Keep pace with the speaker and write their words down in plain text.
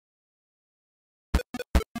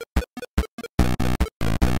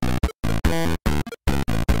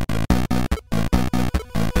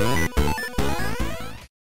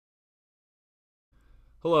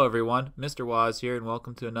Hello everyone, Mr. Waz here and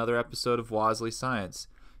welcome to another episode of WasleyScience.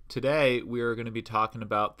 Today we are going to be talking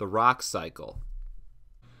about the rock cycle.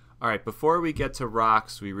 Alright, before we get to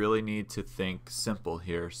rocks we really need to think simple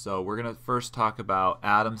here. So we're going to first talk about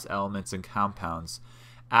atoms, elements, and compounds.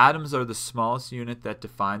 Atoms are the smallest unit that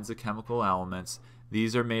defines the chemical elements.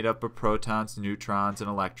 These are made up of protons, neutrons, and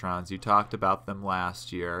electrons. You talked about them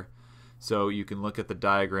last year. So you can look at the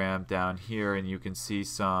diagram down here and you can see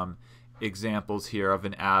some examples here of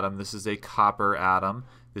an atom. This is a copper atom,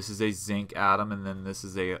 this is a zinc atom, and then this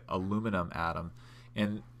is a aluminum atom.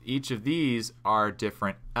 And each of these are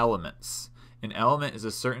different elements. An element is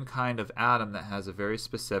a certain kind of atom that has a very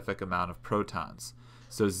specific amount of protons.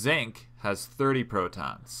 So zinc has 30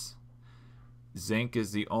 protons. Zinc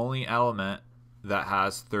is the only element that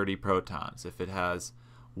has 30 protons. If it has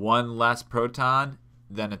one less proton,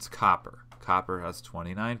 then it's copper. Copper has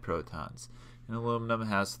 29 protons. And aluminum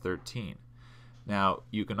has 13. Now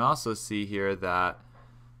you can also see here that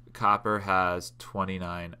copper has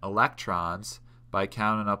 29 electrons by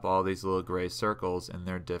counting up all these little gray circles in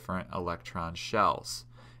their different electron shells.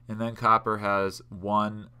 And then copper has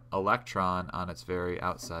 1 electron on its very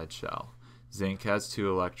outside shell. Zinc has 2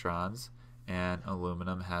 electrons and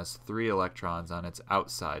aluminum has 3 electrons on its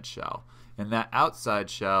outside shell. And that outside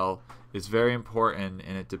shell is very important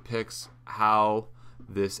and it depicts how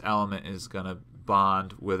this element is going to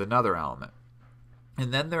bond with another element.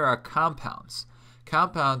 And then there are compounds.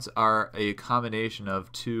 Compounds are a combination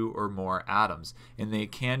of 2 or more atoms, and they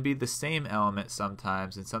can be the same element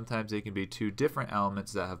sometimes, and sometimes they can be 2 different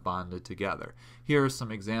elements that have bonded together. Here are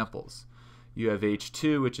some examples. You have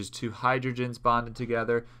H2, which is 2 hydrogens bonded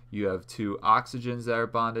together. You have 2 oxygens that are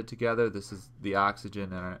bonded together. This is the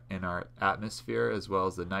oxygen in our atmosphere as well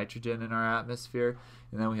as the nitrogen in our atmosphere.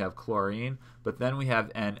 And then we have chlorine. But then we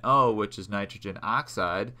have NO, which is nitrogen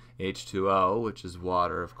oxide, H2O, which is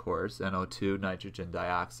water, of course, NO2, nitrogen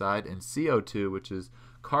dioxide, and CO2, which is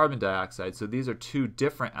carbon dioxide. So these are 2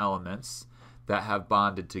 different elements that have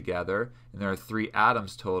bonded together. And there are 3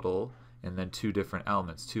 atoms total, and then 2 different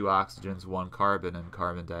elements, 2 oxygens, 1 carbon, and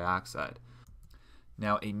carbon dioxide.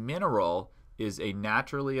 Now, a mineral is a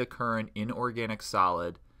naturally occurring inorganic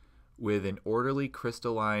solid with an orderly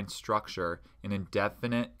crystalline structure and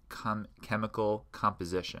indefinite chemical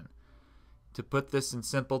composition. To put this in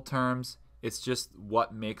simple terms, it's just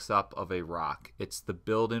what makes up of a rock. It's the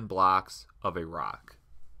building blocks of a rock.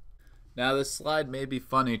 Now, this slide may be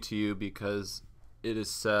funny to you because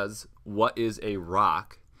says, what is a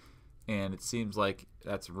rock? And it seems like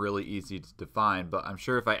that's really easy to define, but I'm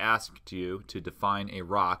sure if I asked you to define a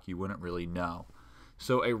rock, you wouldn't really know.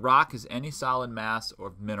 So a rock is any solid mass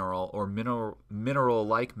or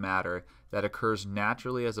mineral-like matter that occurs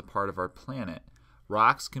naturally as a part of our planet.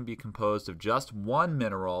 Rocks can be composed of just one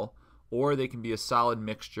mineral, or they can be a solid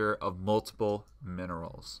mixture of multiple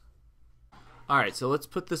minerals. Alright, so let's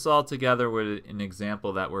put this all together with an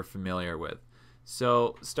example that we're familiar with.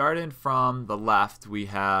 So starting from the left, we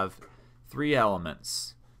have 3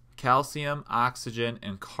 elements: calcium, oxygen,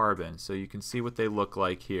 and carbon. So you can see what they look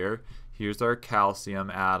like here. Here's our calcium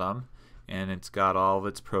atom, and it's got all of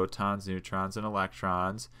its protons, neutrons, and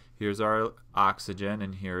electrons. Here's our oxygen,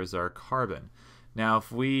 and here's our carbon. Now,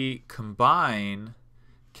 if we combine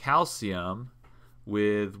calcium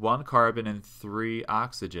with 1 carbon and 3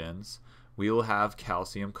 oxygens, we will have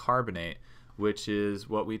calcium carbonate, which is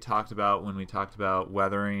what we talked about when we talked about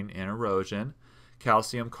weathering and erosion.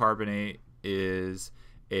 Calcium carbonate is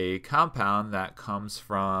a compound that comes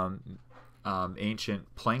from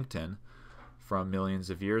ancient plankton from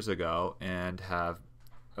millions of years ago, and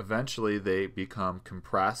eventually they become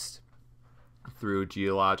compressed through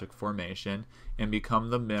geologic formation and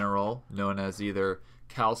become the mineral known as either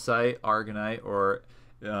calcite, aragonite, or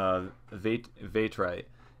vatrite.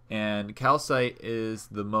 And calcite is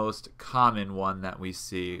the most common one that we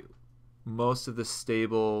see. Most of the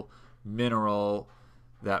stable mineral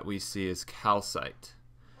that we see is calcite.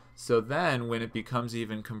 So then when it becomes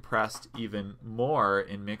even compressed even more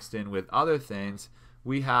and mixed in with other things,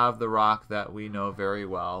 we have the rock that we know very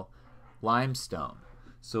well, limestone.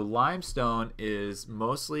 So limestone is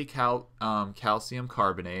mostly calcium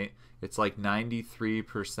carbonate. It's like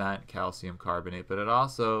 93% calcium carbonate, but it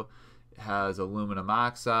also has aluminum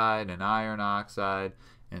oxide and iron oxide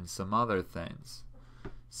and some other things.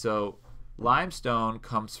 So limestone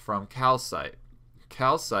comes from calcite.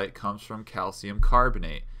 Calcite comes from calcium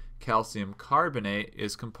carbonate. Calcium carbonate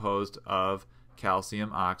is composed of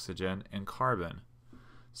calcium, oxygen, and carbon.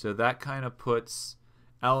 So that kind of puts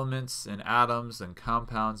elements and atoms and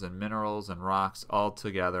compounds and minerals and rocks all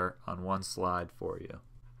together on one slide for you.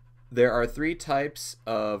 There are 3 types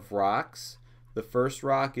of rocks. The first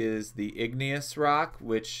rock is the igneous rock,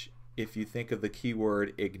 which, if you think of the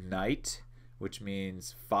keyword ignite, which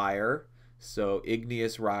means fire, so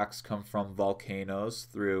igneous rocks come from volcanoes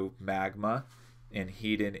through magma and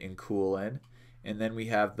heating and cooling. And then we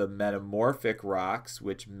have the metamorphic rocks,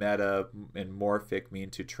 which meta and morphic mean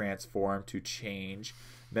to transform, to change.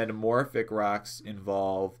 Metamorphic rocks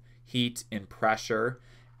involve heat and pressure,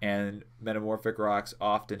 and metamorphic rocks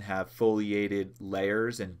often have foliated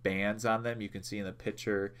layers and bands on them. You can see in the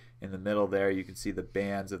picture in the middle there, you can see the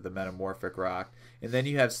bands of the metamorphic rock. And then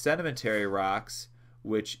you have sedimentary rocks,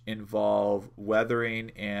 which involve weathering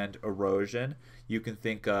and erosion. You can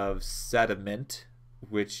think of sediment,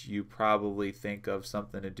 which you probably think of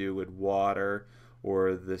something to do with water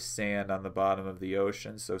or the sand on the bottom of the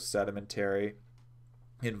ocean. So sedimentary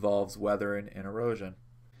involves weathering and erosion.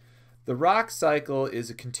 The rock cycle is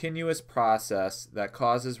a continuous process that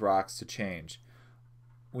causes rocks to change.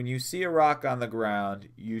 When you see a rock on the ground,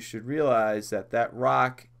 you should realize that that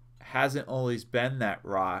rock hasn't always been that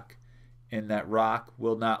rock, and that rock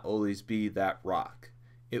will not always be that rock.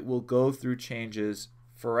 It will go through changes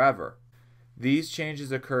forever. These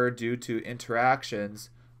changes occur due to interactions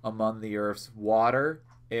among the Earth's water,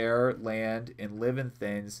 air, land, and living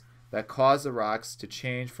things that cause the rocks to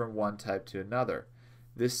change from one type to another.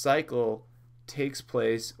 This cycle takes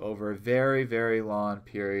place over a very, very long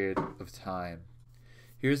period of time.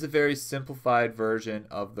 Here's a very simplified version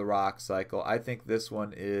of the rock cycle. I think this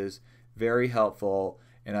one is very helpful,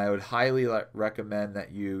 and I would highly recommend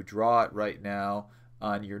that you draw it right now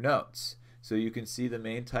on your notes. So you can see the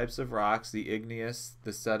main types of rocks, the igneous,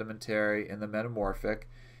 the sedimentary, and the metamorphic.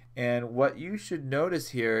 And what you should notice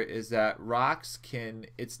here is that rocks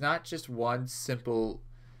it's not just one simple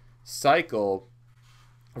cycle.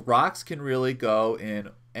 Rocks can really go in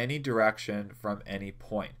any direction from any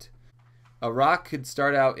point. A rock could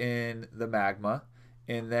start out in the magma,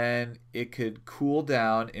 and then it could cool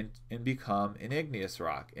down and become an igneous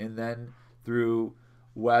rock. And then through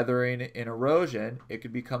weathering and erosion, it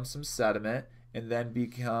could become some sediment and then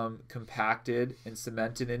become compacted and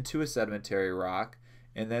cemented into a sedimentary rock.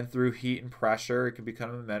 And then through heat and pressure, it could become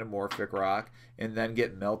a metamorphic rock and then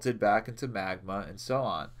get melted back into magma and so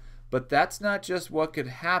on. But that's not just what could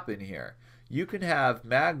happen here. You can have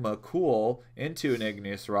magma cool into an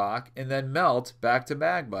igneous rock and then melt back to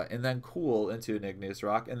magma, and then cool into an igneous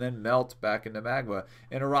rock and then melt back into magma.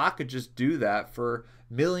 And a rock could just do that for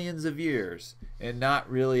millions of years and not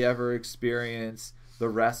really ever experience the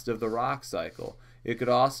rest of the rock cycle. It could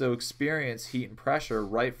also experience heat and pressure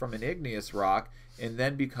right from an igneous rock and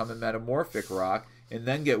then become a metamorphic rock and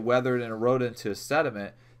then get weathered and eroded into a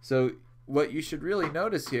sediment. So what you should really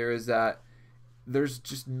notice here is that there's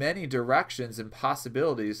just many directions and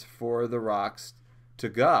possibilities for the rocks to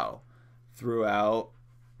go throughout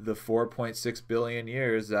the 4.6 billion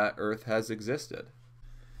years that Earth has existed.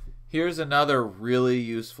 Here's another really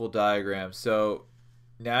useful diagram. So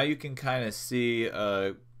now you can kind of see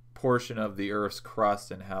a portion of the Earth's crust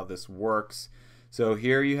and how this works. So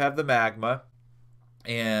here you have the magma,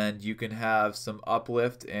 and you can have some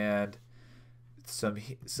uplift and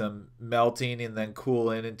some melting and then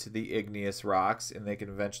cooling into the igneous rocks, and they can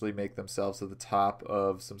eventually make themselves at the top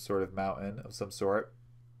of some sort of mountain of some sort.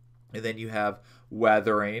 And then you have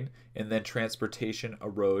weathering and then transportation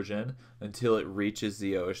erosion until it reaches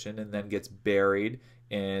the ocean and then gets buried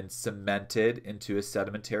and cemented into a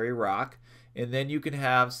sedimentary rock. And then you can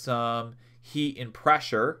have some heat and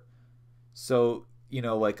pressure, so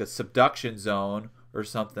like a subduction zone or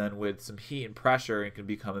something with some heat and pressure, and can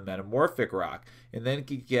become a metamorphic rock. And then it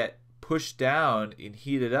can get pushed down and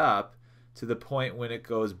heated up to the point when it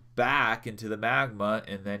goes back into the magma,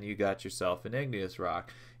 and then you got yourself an igneous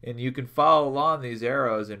rock. And you can follow along these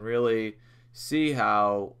arrows and really see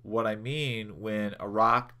what I mean when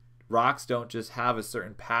rocks don't just have a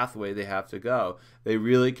certain pathway they have to go. They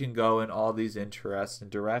really can go in all these interesting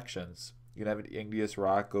directions. You can have an igneous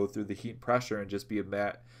rock go through the heat and pressure and just be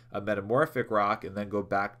a metamorphic rock and then go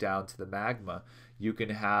back down to the magma. You can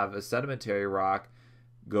have a sedimentary rock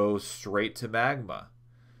go straight to magma.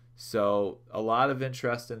 So a lot of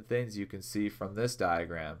interesting things you can see from this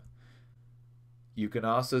diagram. You can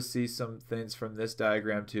also see some things from this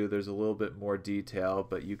diagram too. There's a little bit more detail,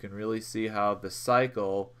 but you can really see how the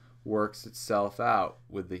cycle works itself out.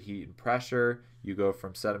 With the heat and pressure, you go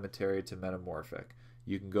from sedimentary to metamorphic.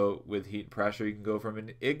 You can go with heat and pressure, you can go from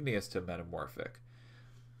an igneous to metamorphic.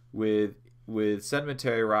 With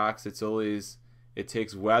sedimentary rocks, it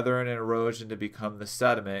takes weathering and erosion to become the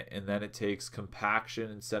sediment, and then it takes compaction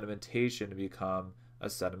and sedimentation to become a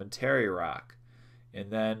sedimentary rock.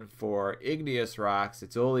 And then for igneous rocks,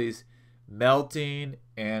 it's always melting,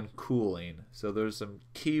 and cooling. So there's some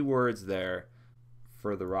key words there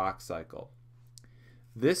for the rock cycle.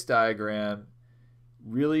 This diagram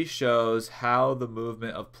really shows how the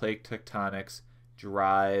movement of plate tectonics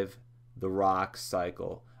drive the rock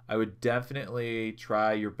cycle. I would definitely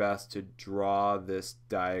try your best to draw this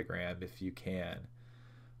diagram if you can.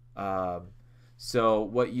 So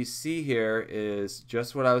what you see here is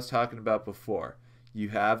just what I was talking about before. You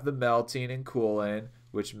have the melting and cooling,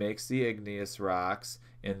 which makes the igneous rocks,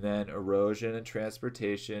 and then erosion and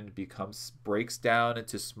transportation breaks down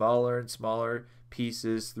into smaller and smaller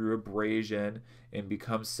pieces through abrasion and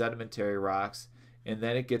becomes sedimentary rocks, and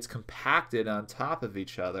then it gets compacted on top of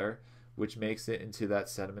each other, which makes it into that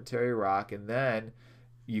sedimentary rock. And then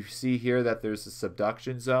you see here that there's a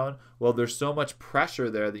subduction zone. Well, there's so much pressure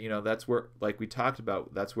there that, you know, that's where, like we talked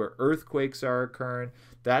about, that's where earthquakes are occurring.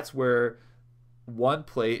 That's where one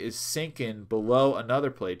plate is sinking below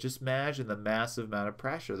another plate. Just imagine the massive amount of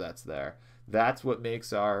pressure that's there. That's what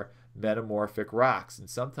makes our metamorphic rocks. And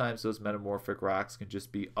sometimes those metamorphic rocks can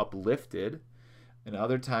just be uplifted, and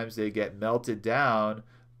other times they get melted down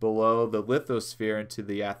below the lithosphere into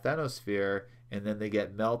the asthenosphere, and then they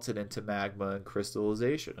get melted into magma and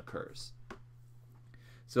crystallization occurs.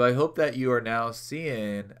 So I hope that you are now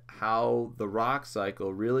seeing how the rock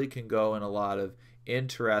cycle really can go in a lot of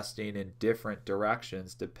interesting and different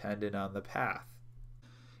directions depending on the path.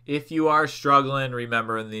 If you are struggling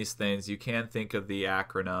remembering these things, you can think of the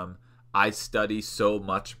acronym I study so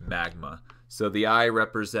much magma. So the I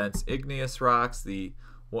represents igneous rocks, the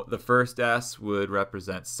first S would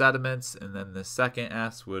represent sediments, and then the second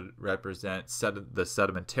S would represent the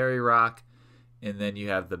sedimentary rock, and then you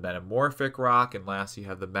have the metamorphic rock, and last you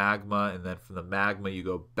have the magma, and then from the magma you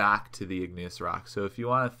go back to the igneous rock. So if you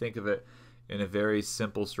want to think of it in a very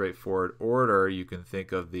simple, straightforward order, you can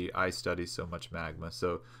think of the I study so much magma.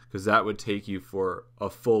 So because that would take you for a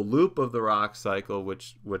full loop of the rock cycle,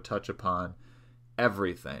 which would touch upon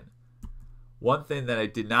everything. One thing that I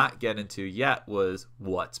did not get into yet was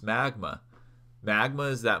what's magma. Magma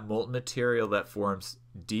is that molten material that forms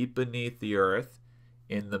deep beneath the earth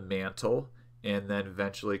in the mantle and then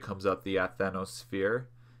eventually comes up the asthenosphere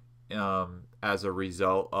as a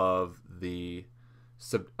result of the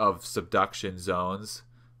subduction zones,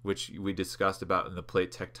 which we discussed about in the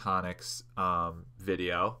plate tectonics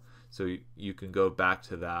video. So you can go back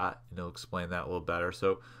to that and it'll explain that a little better.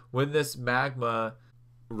 So when this magma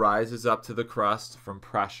rises up to the crust from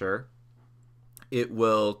pressure, it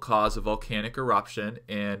will cause a volcanic eruption,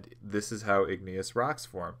 and this is how igneous rocks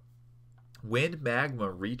form. When magma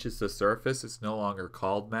reaches the surface, it's no longer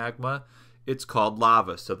called magma, it's called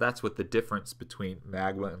lava. So that's what the difference between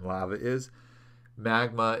magma and lava is.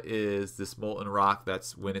 Magma is this molten rock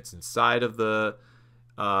that's when it's inside of the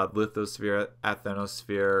lithosphere,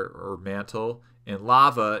 asthenosphere, or mantle, and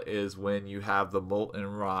lava is when you have the molten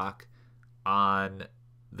rock on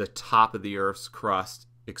the top of the Earth's crust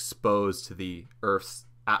exposed to the Earth's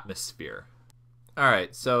atmosphere.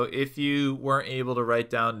 Alright, so if you weren't able to write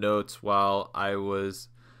down notes while I was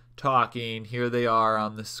talking, here they are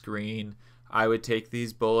on the screen. I would take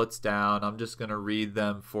these bullets down. I'm just going to read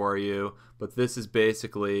them for you, but this is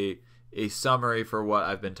basically a summary for what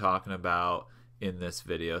I've been talking about in this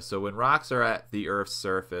video. So when rocks are at the Earth's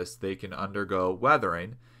surface, they can undergo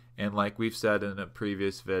weathering. And like we've said in a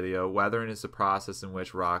previous video, weathering is the process in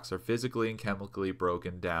which rocks are physically and chemically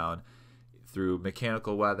broken down through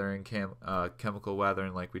mechanical weathering, chemical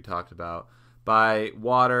weathering like we talked about, by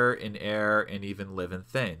water and air and even living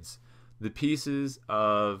things. The pieces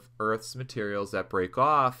of Earth's materials that break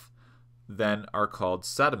off then are called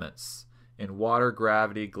sediments. And water,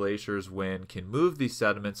 gravity, glaciers, wind can move these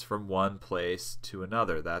sediments from one place to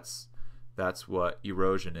another. That's what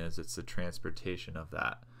erosion is. It's the transportation of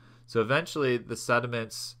that. So eventually the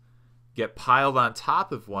sediments get piled on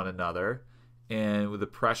top of one another, and with the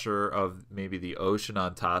pressure of maybe the ocean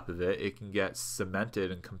on top of it, it can get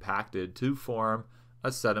cemented and compacted to form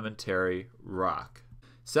a sedimentary rock.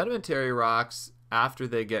 Sedimentary rocks, after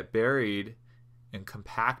they get buried and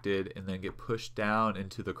compacted and then get pushed down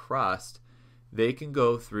into the crust, they can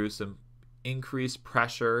go through some increased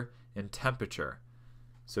pressure and temperature,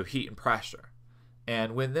 so heat and pressure.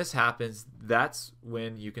 And when this happens, that's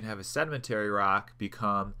when you can have a sedimentary rock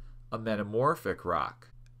become a metamorphic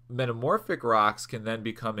rock. Metamorphic rocks can then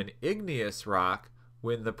become an igneous rock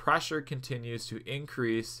when the pressure continues to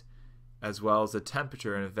increase as well as the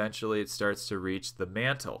temperature, and eventually it starts to reach the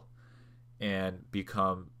mantle and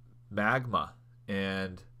become magma.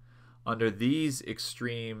 And under these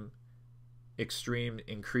extreme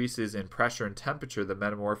increases in pressure and temperature, the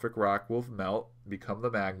metamorphic rock will melt, become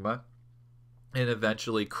the magma, and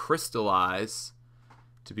eventually crystallize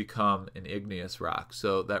to become an igneous rock.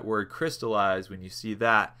 So that word crystallize, when you see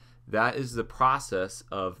that, that is the process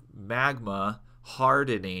of magma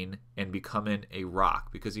hardening and becoming a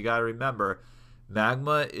rock. Because you got to remember,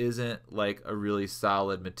 magma isn't like a really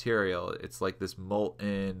solid material. It's like this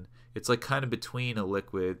molten, it's like kind of between a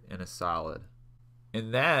liquid and a solid.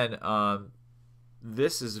 And then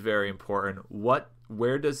this is very important.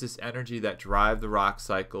 Where does this energy that drive the rock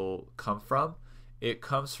cycle come from? It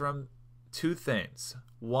comes from two things.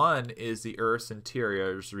 One is the Earth's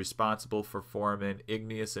interior is responsible for forming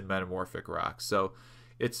igneous and metamorphic rocks. So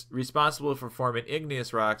it's responsible for forming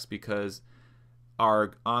igneous rocks because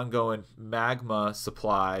our ongoing magma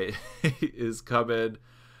supply is coming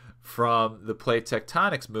from the plate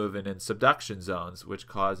tectonics moving in subduction zones, which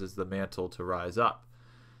causes the mantle to rise up.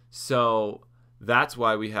 So that's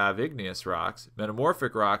why we have igneous rocks.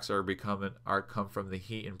 Metamorphic rocks come from the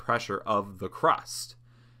heat and pressure of the crust.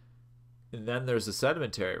 And then there's the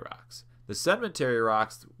sedimentary rocks. The sedimentary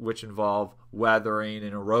rocks, which involve weathering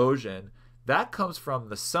and erosion, that comes from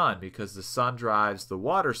the sun, because the sun drives the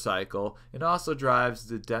water cycle and also drives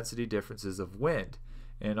the density differences of wind.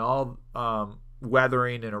 And all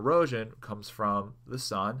weathering and erosion comes from the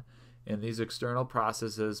sun, and these external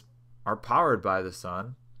processes are powered by the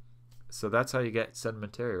sun. So that's how you get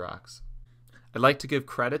sedimentary rocks. I'd like to give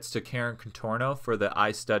credits to Karen Contorno for the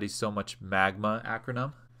I Study So Much Magma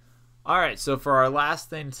acronym. Alright, so for our last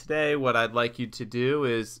thing today, what I'd like you to do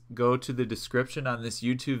is go to the description on this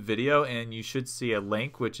YouTube video, and you should see a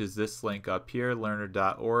link, which is this link up here,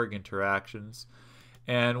 learner.org, interactions.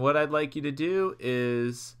 And what I'd like you to do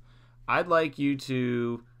is, I'd like you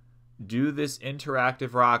to do this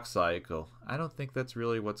interactive rock cycle. I don't think that's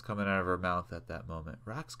really what's coming out of our mouth at that moment.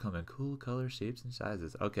 Rocks come in cool colors, shapes, and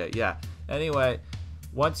sizes. Okay, yeah. Anyway,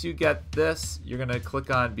 once you get this, you're going to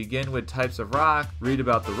click on Begin with Types of Rock, read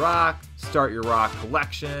about the rock, start your rock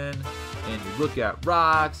collection, and you look at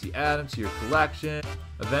rocks, you add them to your collection.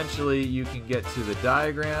 Eventually, you can get to the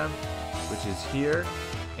diagram, which is here,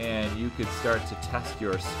 and you could start to test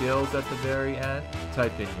your skills at the very end.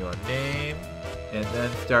 Type in your name, and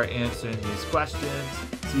then start answering these questions.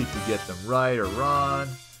 See if you get them right or wrong.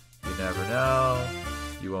 You never know.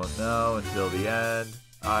 You won't know until the end.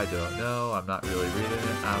 I don't know. I'm not really reading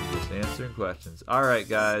it. I'm just answering questions. All right,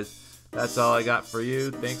 guys. That's all I got for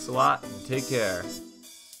you. Thanks a lot, and take care.